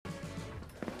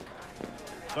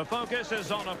The focus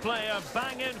is on a player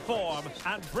bang in form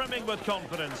and brimming with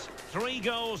confidence. 3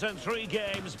 goals in 3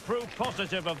 games prove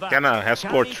positive of that. Kenna has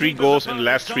scored 3 goals in the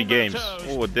last 3 games.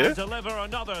 Oh, wat dit? Deliver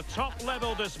another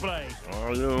top-level display.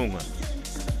 Oh, jongen.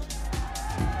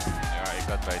 Ja, ik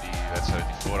had bij die wedstrijd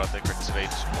die voor had ik er 2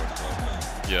 gescoord.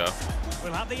 Ja.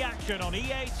 We'll have the action on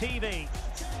EA TV.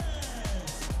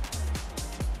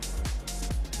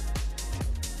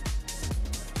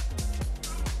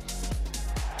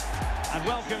 And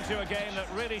welcome to a game that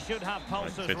really should have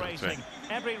pulses racing.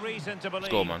 Every reason to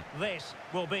believe this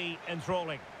will be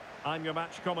enthralling. I'm your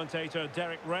match commentator,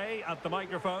 Derek Ray, at the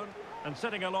microphone. And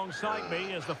sitting alongside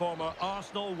me is the former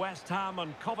Arsenal, West Ham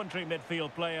and Coventry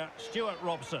midfield player, Stuart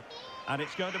Robson. And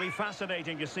it's going to be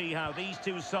fascinating to see how these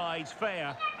two sides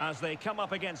fare as they come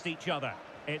up against each other.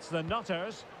 It's the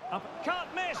Nutters. Up,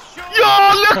 can't miss.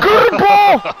 Ja, lekkere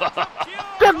bal!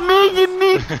 Dat meen je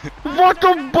niet! Wat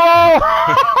een bal!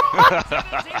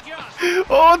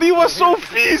 Oh, die was zo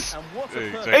vies!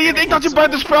 En je denkt dat je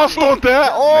buitenspel stond,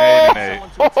 hè? Oh! Nee.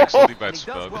 Ik stond niet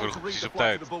buitenspel. Ik vroeg precies op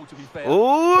tijd.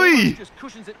 Oei!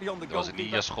 Dat was een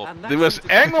ninja-schot. Dit was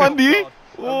eng, man, die!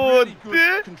 Oh,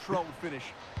 dit!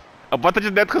 Op wat had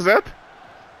je net gezet?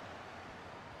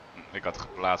 Ik had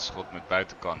geplaatst schot met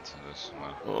buitenkant. Dus,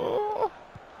 maar... Oh.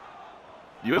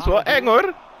 Die was wel eng,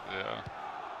 hoor! Ja.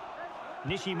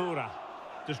 Nishimura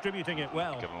distributing it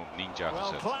well. Ik heb hem op ninja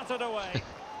gezet.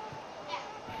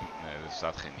 Nee, er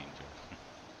staat geen ninja.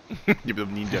 Je hebt hem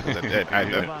op ninja gezet.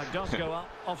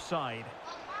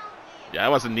 Ja, hij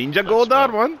was een ninja goal daar,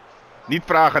 man. Niet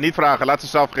vragen. Laat ze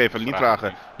zelf geven. Niet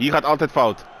vragen. Hier gaat altijd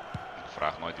fout. Ik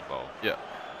vraag nooit die bal. Ja.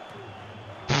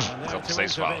 Het gaat nog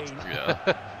steeds fout. Ja.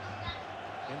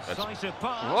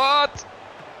 Wat?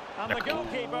 And the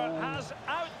goalkeeper has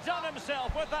outdone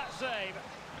himself with that save.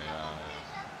 Ja.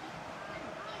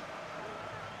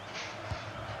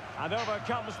 And over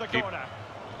comes the corner.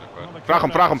 Vraag hem.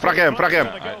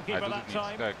 Hij doet het niet.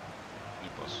 Kijk. Nu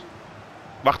pas.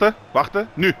 Wachten.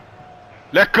 Nu.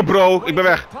 Lekker, bro. Ik ben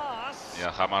weg.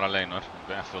 Ja, ga maar alleen, hoor. Ik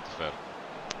ben echt veel te ver.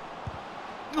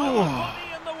 Oh.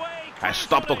 Hij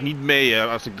stapt toch niet mee, hè,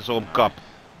 als ik er zo op kap.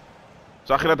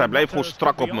 Zag je dat? Hij bleef gewoon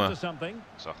strak op me. Ik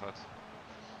zag het.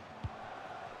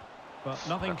 But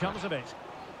nothing comes of it.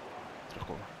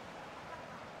 Terugkomen.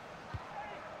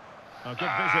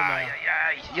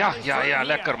 Ja,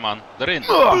 lekker, man. Erin.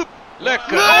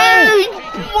 Lekker. Nee!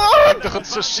 Wat? Ik dacht dat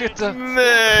ze zitten.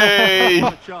 Nee!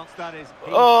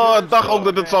 Oh, ik dacht ook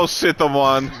dat het zou zitten,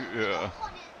 man. Ja.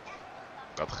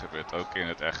 Dat gebeurt ook in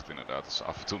het echt, inderdaad. Dat ze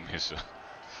af en toe missen.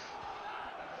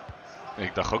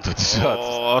 Ik dacht ook dat hij zat.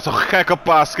 Oh, zo'n gekke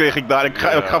paas kreeg ik daar. Ik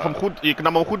gaf hem goed. Ik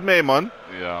nam hem goed mee, man.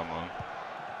 Ja, man.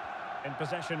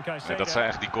 Nee, dat zijn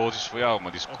echt die goaltjes voor jou,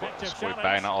 maar die scoor je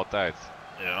bijna altijd.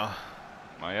 Ja.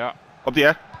 Maar ja. Komt ie,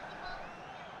 hè?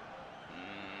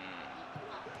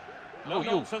 Oh,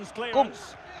 joh. Kom.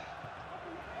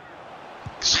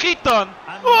 Schiet dan!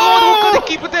 Oh, hoe kan die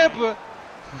keeper het hebben?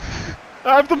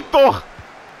 Hij heeft hem toch!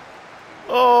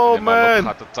 Oh, nee, maar man.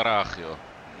 gaat te traag, joh.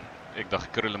 Ik dacht,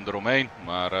 ik krul hem eromheen,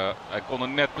 maar hij kon er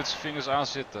net met zijn vingers aan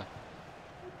zitten.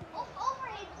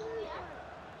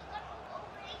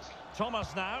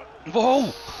 Thomas now. Wow!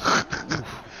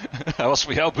 Hij was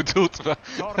voor jou bedoeld.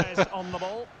 Torres on the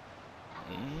ball.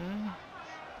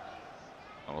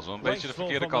 Dat was wel een beetje de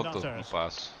verkeerde kant op, mijn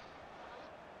paas.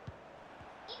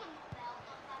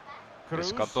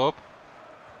 Deze kant op.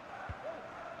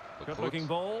 Good looking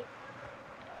ball.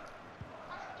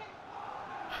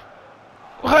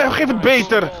 Geef het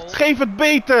beter! Geef het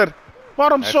beter!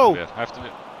 Waarom zo? Hij heeft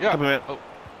hem weer. Ja. Oh.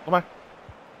 Kom maar.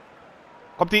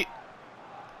 Komt ie.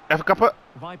 Even kappen.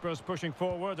 Vipers pushing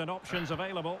forward and options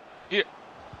available. Hier.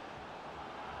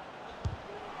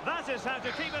 That is how to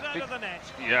keep it out of the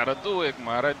net. Ja, dat doe ik,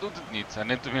 maar hij doet het niet. Hij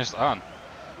neemt tenminste aan.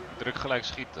 Ik druk gelijk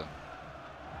schieten.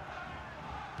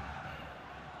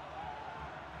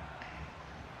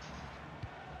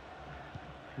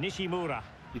 Nishimura.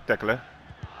 Die tackelen.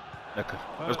 Lekker.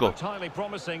 Let's go. Highly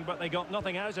promising, but they got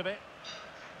nothing out of it.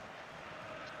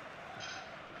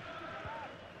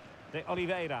 De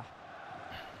Oliveira.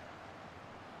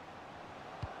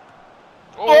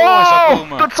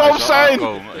 Oh, dat zou zijn!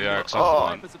 Ja, ik zag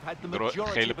het, man. De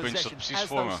gele punt zat precies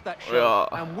voor me. Ja.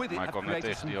 Maar hij kwam net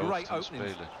tegen die hoofd te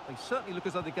spelen.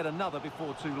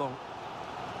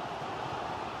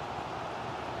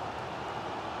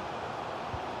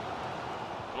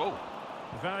 Oh.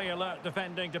 Very alert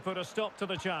defending to put a stop to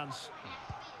the chance.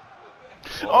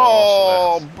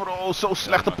 Oh, bro, zo'n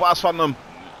slechte paas van hem.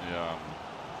 Ja.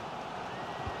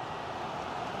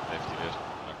 Heeft hij weer.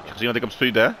 Je hebt gezien dat ik hem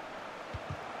stuurde, hè?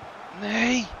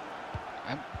 Nee!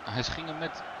 Hij ging hem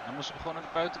met Dan moesten we gewoon aan de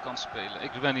buitenkant spelen.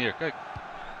 Ik ben hier, kijk.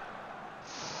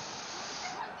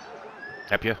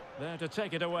 Heb je? There to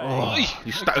take it away. Oh,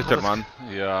 die stuiter, man.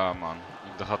 Ja, man.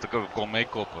 Ik dacht dat ik ook kon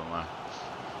meekoppen, maar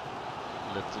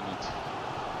lukte niet.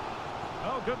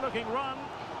 Oh, good looking run.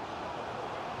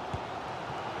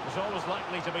 It's always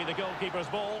likely to be the goalkeeper's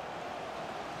ball.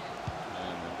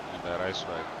 En bij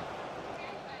Rijswijk.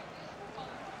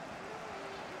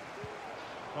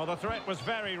 Well, the threat was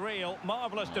very real.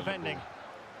 Marvellous defending.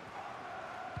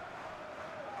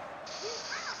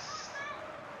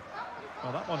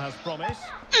 Well, that one has promise.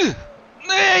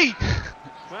 Nee!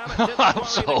 Well, it didn't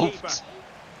worry the keeper.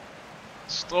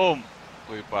 Stom.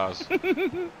 Goeie paas.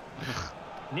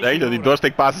 Nee, die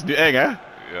doorsteekpaas is nu eng, hè?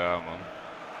 Ja, man.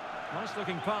 Nice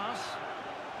looking pass.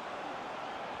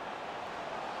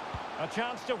 A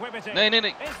chance to whip it in. Nee.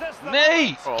 Is this the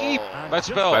Nee! moment? Keep! And Bij het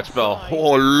spel. Bij het spel. Oh,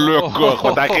 gelukkig.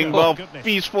 Want hij ging wel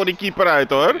vies voor die keeper uit,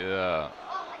 hoor. Ja.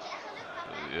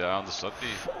 Ja, anders zat hij.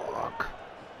 Fuck.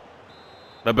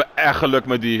 We hebben echt geluk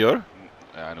met die, hoor.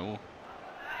 Ja, en hoe?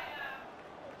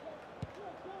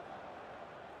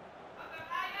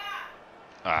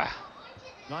 Ah.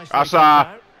 Nicely Asa.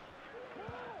 out.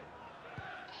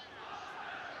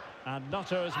 And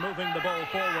Nutters moving the ball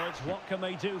forwards. What can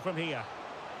they do from here?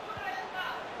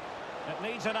 It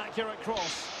needs an accurate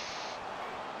cross.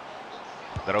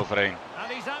 Daaroverheen.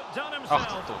 And he's outdone himself.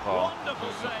 Ach, toch al. Wonderful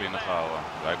Nog save binnen there. gehouden.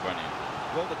 Blijkbaar niet.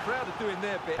 Well, the crowd are doing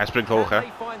their bit. Hij springt hoog, hè?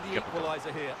 They find the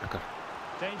equalizer here. Lekker.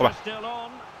 Danger Kom maar. still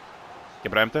on. Ik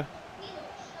heb ruimte.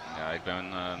 Ja, ik ben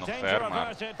nog Danger ver, maar...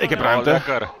 averted. Ik heb for ruimte.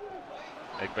 Lekker.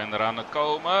 Ik ben eraan het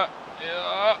komen.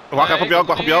 Ja. Wacht even op jou,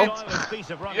 wacht op jou. the silent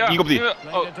piece of running. Ja. Hier komt die. Ja.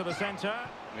 Played Oh. into the centre.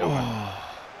 Jongen.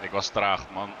 Ik was traag,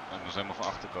 man. Ik moest helemaal van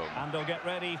achter komen. And they'll get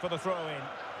ready for the throw-in.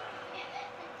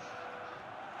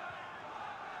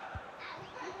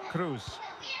 Cruz.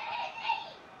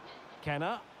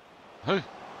 Kenna. Hey.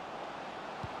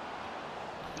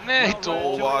 Nee, Well toch?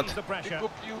 read to wat? ease the Die pressure.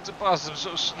 computer past hem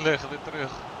zo slecht weer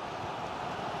terug.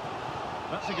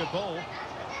 That's a good ball.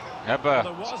 Hebben.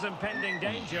 There was impending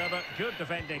danger, but good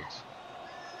defending.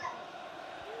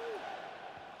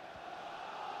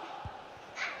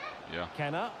 Ja.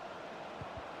 Kenna.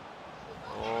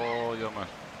 Oh, jammer.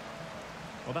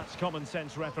 Well, that's common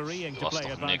sense refereeing Dat to was play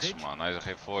toch niks, advantage. man. Hij is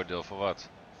geen voordeel voor wat.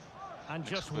 And Niks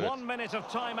just gebeurd. 1 minute of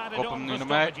time added Kop hem on nu for naar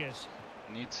mij. stoppages.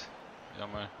 Niet.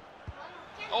 Jammer.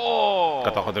 Oh! Ik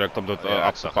had al gedrukt om dat Ja, ik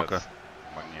af te zag pakken. het.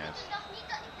 Maakt niet uit.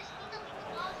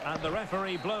 And the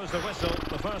referee blows the whistle.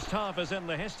 The first half is in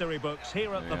the history books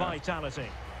here at the Ja. Vitality.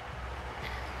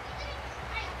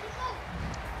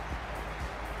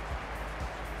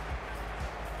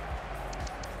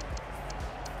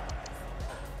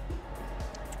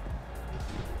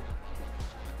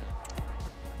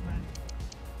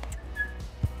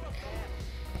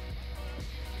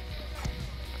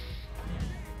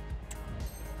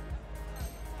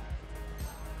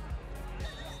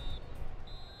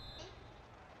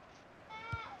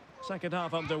 Second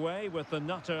half underway with the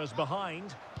Nutters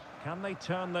behind. Can they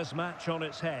turn this match on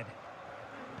its head?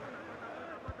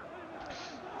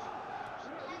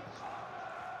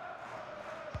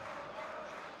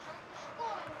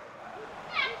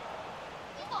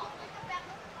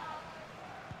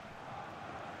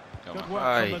 Jammer. Good work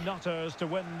Aye. from the Nutters to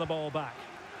win the ball back.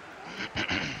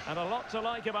 And a lot to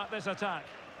like about this attack.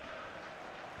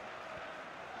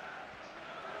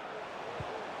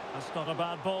 That's not a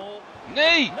bad ball.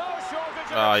 Nee! No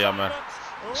shortage of Ah, jammer.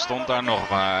 excitement. Stond daar nog,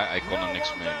 maar hij kon er No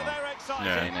niks mee, wonder man. they're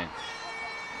excited. Nee. Nee.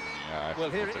 Ja, hij Well,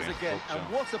 heeft here het it is erin again. gekopt, And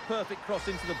ja. what a perfect cross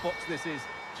into the box this is.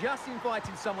 Just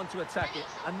inviting someone to attack it.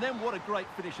 And then what a great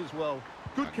finish as well.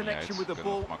 Good Maakt niet connection uit, with the kunnen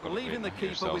nog ball, makkelijk leaving the winnen. Hier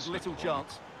keeper with zelfs little niet gewonnen.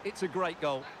 chance. It's a great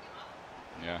goal.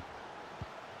 Ja,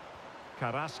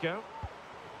 Carrasco.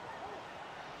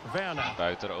 Werner.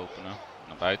 buiten openen.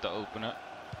 Naar buiten openen.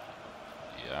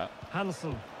 Ja.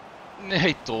 Hansen.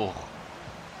 Nee, toch.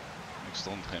 Ik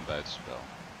stond geen buitenspel.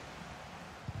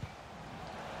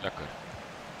 Lekker.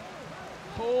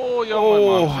 Oh, jammer,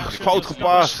 man. Oh, Die fout liep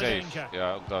gepast. scheef.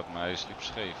 Ja, ook dat, maar hij sliep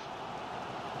scheef.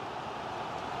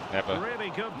 Hebben.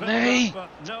 Really good Nee. build-up,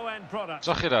 but no end product.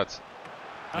 Zag je dat?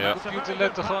 And Ja. De that's a computer very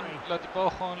let, good gewoon, parry. laat die bal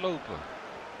gewoon lopen.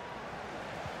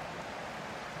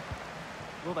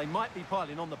 Well, they might be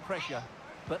piling on the pressure,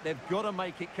 but they've got to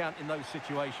make it count in those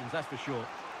situations, that's for sure.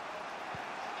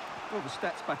 Well, the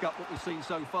stats back up what we've seen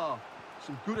so far.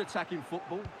 Some good attacking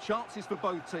football, chances for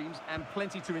both teams, and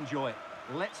plenty to enjoy.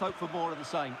 Let's hope for more of the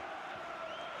same.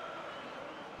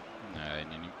 Nee,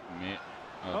 niet meer.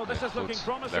 Oh, Oké, this is looking goed.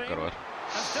 promising. Lekker hoor.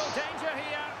 And still danger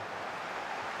here.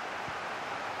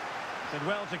 Did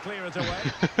well to clear it away.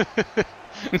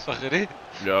 Zag je die?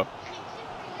 Ja.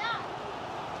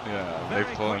 Ja, hij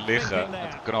bleef gewoon liggen. En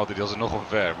toen knalde hij alsnog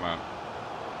omver, maar...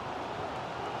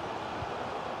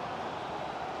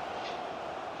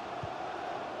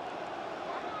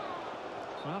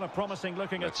 Well, a promising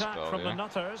looking attack from the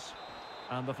Nutters.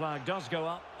 And the flag does go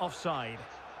up offside.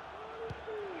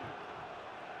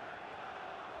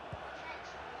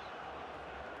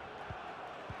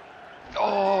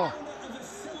 Oh!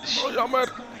 Oh,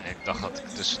 jammer. Ik dacht dat ik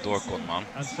er tussendoor kon, man.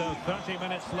 And so 30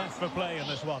 minutes left for play in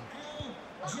this one.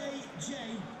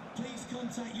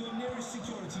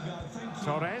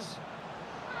 Torres.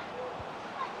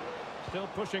 Still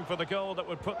pushing for the goal that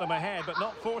would put them ahead, but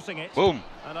not forcing it. Boom!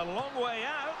 And a long way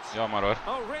out. Jammer hoor.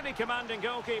 Oh, really commanding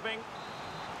goalkeeping.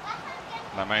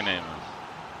 Laat mij nemen.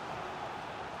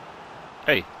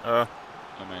 Hey, Laat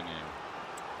mij nemen.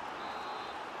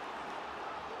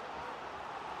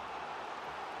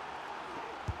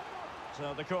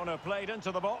 So the corner played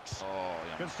into the box. Oh,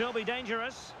 jammer. Could still be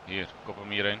dangerous. Hier, kop hem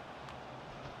hierheen.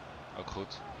 Ook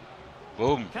goed.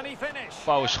 Boom! Can he finish?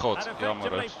 Pauw schot, And jammer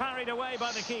effectively hoor. parried away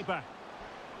by the keeper.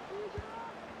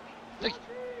 Nee.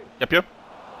 heb je?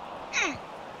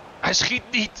 Hij schiet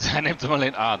niet, hij neemt hem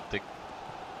alleen aan. Ik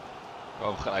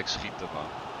wou hem gelijk schieten, man.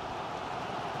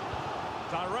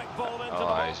 Direct ball into the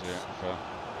Oh, hij box. is weer even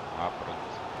haperend.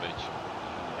 Een beetje.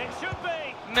 It should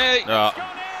be. Nee! Ja, Gone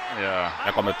in. ja,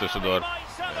 hij kwam er tussendoor. And he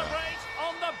might celebrate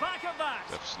on the back of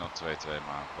that. Even snel 2-2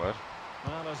 maken hoor.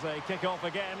 Well, as they kick off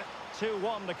again,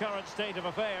 2-1 the current state of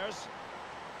affairs.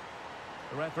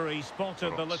 The referee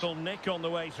spotted the little nick on the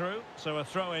way through, so a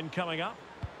throw-in coming up.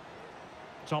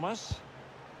 Thomas.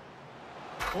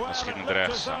 Well, Hij schiet it hem looked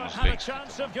rechts, as hij though moest it had a links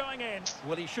chance of going in.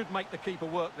 Well, he should make the keeper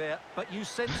work there, but you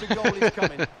sense a goal is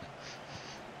coming.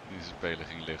 Die speler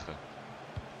ging liggen.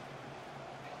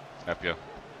 Heb je.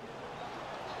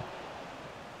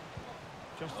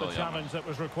 Just the Oh, jammer. challenge that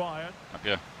was required. Heb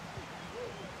je.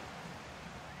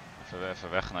 Even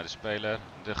weg naar de speler.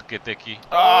 De tikkie.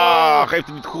 Ah, geeft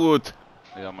het niet goed.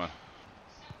 Jammer.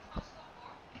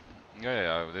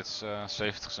 Ja, dit is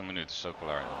 70ste minuut, is ook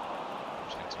klaar.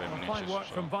 Misschien 2 Well, minuutjes fine of work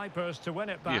zo. from Vipers to win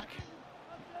it Hier. back.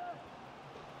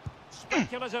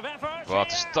 Speculative effort.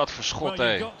 Wat is dat voor schot, Well,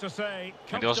 hé? you've got to say,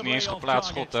 En die was niet eens comfortably geplaatst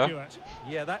off schot, target, hè? Stuart.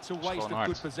 Yeah, that's a waste of gewoon hard.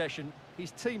 good possession.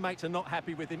 His teammates are not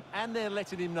happy with him, and they're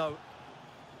letting him know.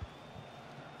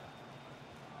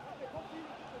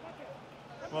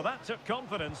 Well, that took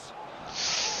confidence.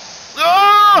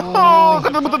 Oh, ik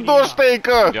had hem moeten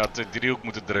doorsteken. Je had de driehoek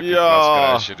moeten drukken Ja. in plaats van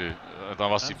kruisje nu. Dan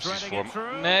was hij precies voor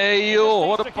me. Nee joh,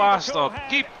 wat een paas dat.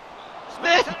 Keep.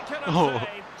 Nee.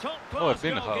 Oh,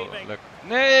 binnen gehouden. Lekker.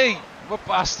 Nee, waar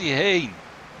paast hij heen?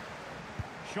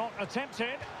 Shot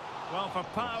attempted. Well, for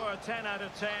power, 10 out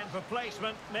of 10. For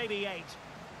placement, maybe 8.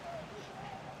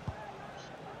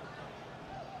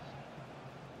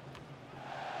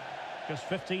 Just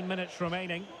 15 minutes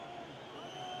remaining.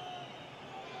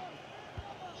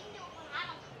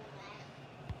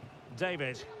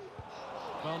 David.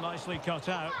 Well, nicely cut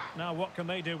out. Now what can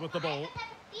they do with the ball?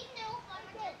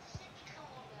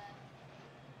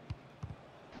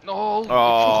 Oh, ik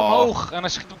vroeg omhoog en hij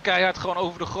schiet hem keihard gewoon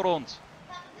over de grond.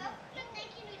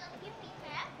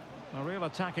 A real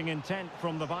attacking intent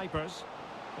from the Vipers.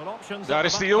 Well, options. Daar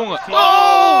is de jongen.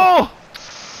 Oh!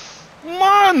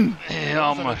 Man!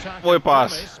 Jammer. Mooie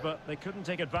paas. But they couldn't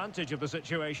take advantage of the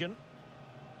situation.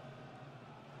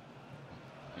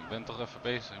 Ik ben toch even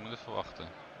bezig, ik moet even wachten.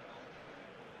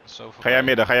 Zo Ga jij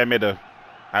midden, ga jij midden.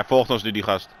 Hij volgt ons nu, die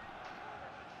gast.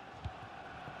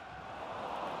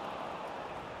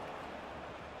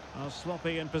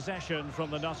 Sloppy in possession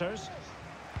from the Nutters.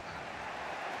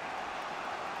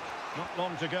 Not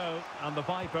long to go, and the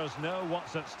Vipers know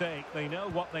what's at stake. They know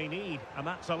what they need, and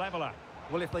that's a leveller.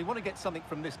 Well, if they want to get something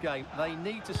from this game, they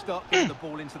need to start getting the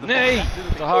ball into the Nee, box that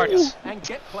little bit te hard. more and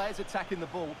get players attacking the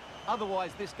ball.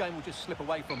 Otherwise, this game will just slip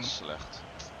away from them. Slecht.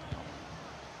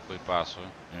 Goeie paas hoor.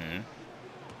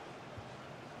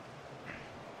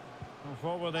 Well,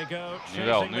 forward they go. Nu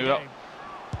wel, chasing nu the wel. game.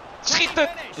 Schieten!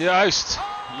 Juist!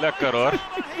 Lekker hoor.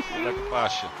 Lekker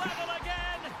paasje. Level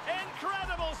again.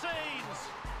 Incredible scenes.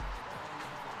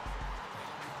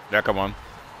 Lekker man.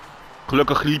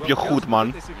 Gelukkig liep je goed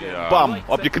man. Ja. Bam,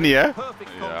 op je knie hè.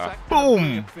 Ja.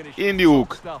 Boom, in die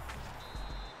hoek. Je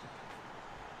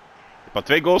hebt al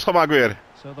 2 goals gemaakt weer.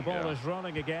 So the ball is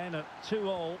running again at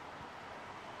 2-2.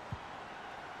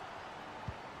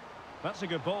 That's a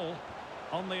good ball.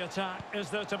 On the attack, is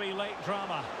there to be late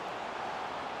drama?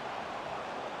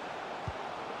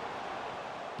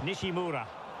 Nishimura.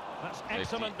 That's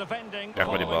excellent defending. Weg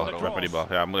met die bal, weg met die bal.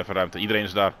 Ja, moet even ruimte. Iedereen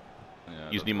is daar. Ja, Hier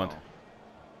is dat niemand.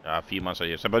 wel. Ja, 4 man zijn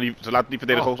hier. Ze laten die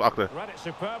verdedigers achter. Read it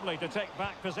superbly to take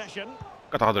back possession.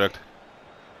 Ik had al gedrukt.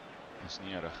 is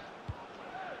niet erg.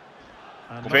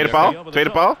 Tweede paal,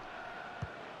 tweede paal.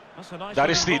 Daar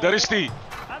is die, daar is die.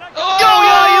 Oh,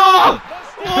 ja, joh!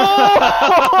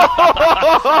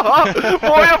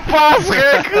 Mooie paas,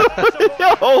 gek!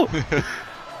 Yo.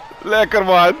 Lekker,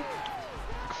 man.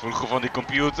 Vroeger van die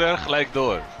computer, gelijk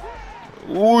door.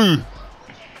 Oei.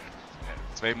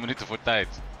 2 minuten voor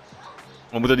tijd.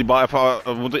 We moeten die bal even,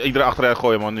 we moeten iedereen achteruit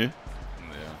gooien, man, nu.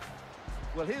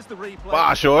 Well, here's the replay.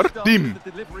 Paas, hoor. Team.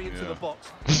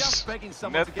 Just begging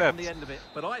someone to get on the end of it,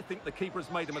 but I think the keeper has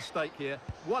made a mistake here.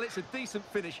 While it's a decent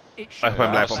finish, it should Op hem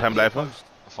blijven, op hem blijven.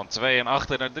 Van 2 en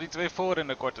achter naar 3-2 voor in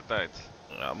een korte tijd.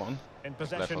 Ja, man. In Blijf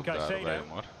possession, ook daarbij, Caicedo.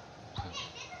 hoor.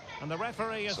 And the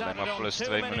referee Het is is alleen added maar on plus 2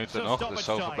 2 minuten minutes nog, of dus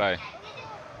zo stoppage voorbij. time.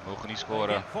 We mogen niet They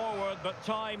scoren. get forward, but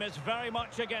time is very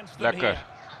much against them Lekker. here.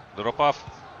 Erop af.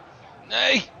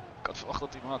 Nee! Ik had verwacht dat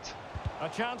hij hem had. A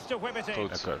chance to whip it in. Goed.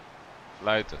 Lekker.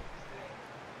 Fluiten.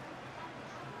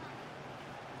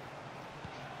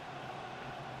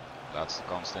 Laatste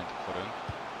kans denk ik voor hun.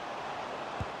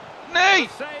 Nee!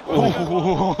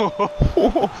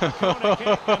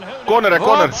 Corner, hè,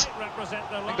 corner.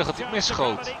 Ik dacht dat hij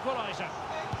misschoot.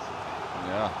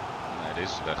 Ja, nee,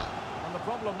 deze is weg.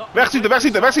 Wegschieten,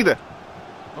 wegschieten, wegschieten.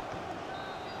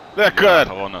 Lekker.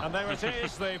 Gewonnen. Hé,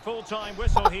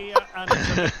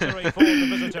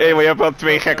 maar je hebt wel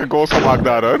 2 gekke goals gemaakt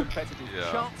daar, hoor.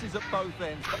 Ja.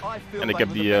 En ik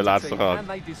heb die laatste gehad.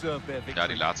 Ja,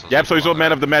 die laatste was Jij hebt sowieso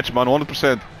man of the match, man,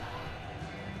 100%.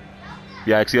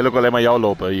 Ja, ik zie ook alleen maar jou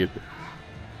lopen hier.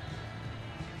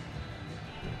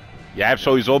 Jij hebt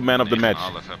sowieso man of the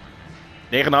match.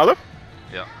 9,5?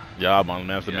 Ja. Ja, man,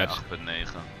 man of the Ja, match.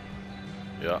 8,9.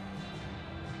 Ja.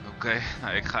 Oké,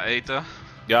 nou ik ga eten.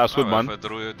 Ja, is goed, man. We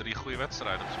hebben 3 goede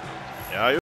wedstrijden gespeeld. Ja, joh.